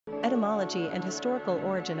Etymology and historical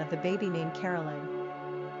origin of the baby name Carolyn.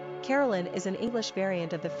 Carolyn is an English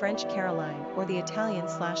variant of the French Caroline or the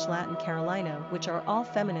Italian/Latin Carolino, which are all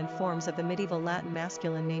feminine forms of the medieval Latin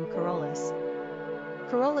masculine name Carolus.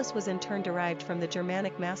 Carolus was in turn derived from the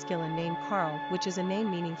Germanic masculine name Karl, which is a name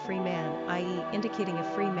meaning free man, i.e., indicating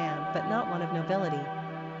a free man but not one of nobility.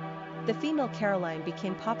 The female Caroline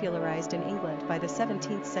became popularized in England by the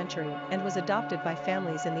 17th century and was adopted by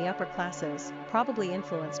families in the upper classes, probably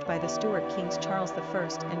influenced by the Stuart kings Charles I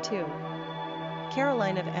and II.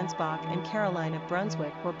 Caroline of Ansbach and Caroline of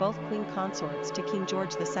Brunswick were both queen consorts to King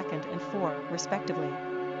George II and IV, respectively.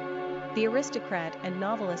 The aristocrat and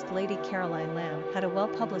novelist Lady Caroline Lamb had a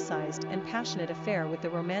well-publicized and passionate affair with the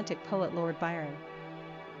romantic poet Lord Byron.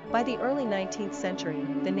 By the early 19th century,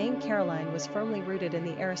 the name Caroline was firmly rooted in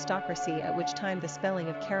the aristocracy, at which time the spelling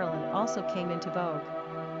of Carolyn also came into vogue.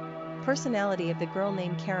 Personality of the girl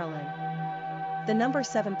named Carolyn. The number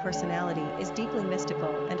 7 personality is deeply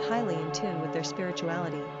mystical and highly in tune with their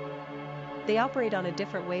spirituality. They operate on a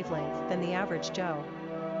different wavelength than the average Joe.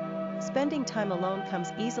 Spending time alone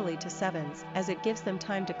comes easily to 7s, as it gives them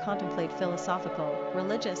time to contemplate philosophical,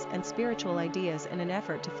 religious and spiritual ideas in an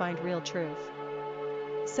effort to find real truth.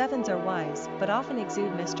 7s are wise, but often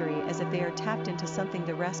exude mystery, as if they are tapped into something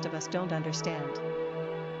the rest of us don't understand.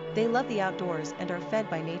 They love the outdoors and are fed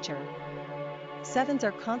by nature. 7s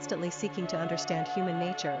are constantly seeking to understand human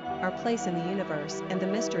nature, our place in the universe, and the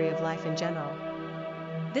mystery of life in general.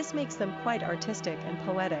 This makes them quite artistic and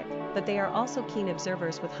poetic, but they are also keen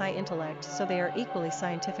observers with high intellect, so they are equally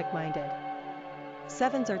scientific-minded.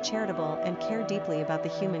 7s are charitable and care deeply about the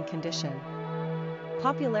human condition.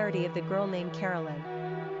 Popularity of the girl named Carolyn.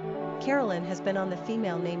 Carolyn has been on the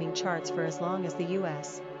female naming charts for as long as the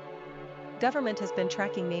U.S. government has been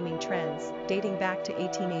tracking naming trends, dating back to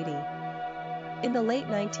 1880. In the late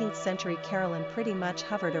 19th century, Carolyn pretty much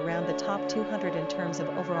hovered around the top 200 in terms of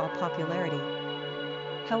overall popularity.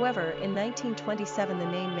 However, in 1927 the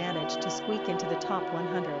name managed to squeak into the top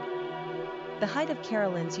 100. The height of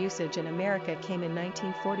Carolyn's usage in America came in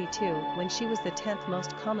 1942, when she was the 10th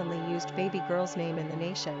most commonly used baby girl's name in the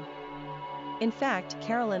nation. In fact,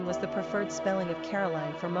 Carolyn was the preferred spelling of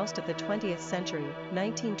Caroline for most of the 20th century,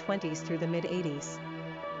 1920s through the mid-80s.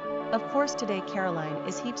 Of course, today Caroline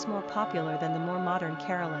is heaps more popular than the more modern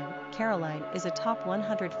Carolyn. Caroline is a top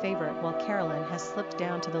 100 favorite, while Carolyn has slipped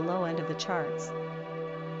down to the low end of the charts.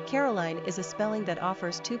 Caroline is a spelling that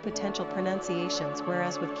offers 2 potential pronunciations,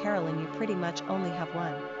 whereas with Carolyn you pretty much only have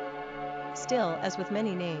one. Still, as with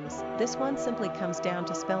many names, this one simply comes down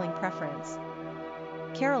to spelling preference.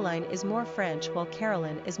 Caroline is more French, while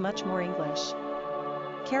Carolyn is much more English.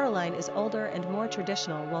 Caroline is older and more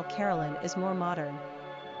traditional, while Carolyn is more modern.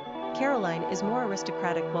 Caroline is more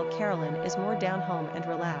aristocratic, while Carolyn is more down-home and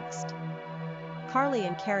relaxed. Carly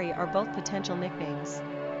and Carrie are both potential nicknames.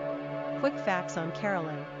 Quick facts on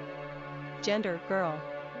Carolyn. Gender, girl.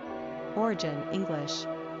 Origin, English.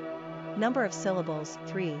 Number of syllables,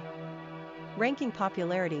 3. Ranking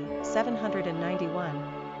popularity,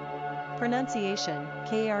 791. Pronunciation,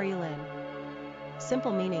 Carolyn.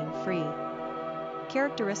 Simple meaning, free.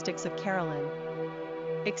 Characteristics of Carolyn.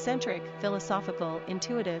 Eccentric, philosophical,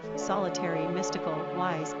 intuitive, solitary, mystical,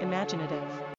 wise, imaginative.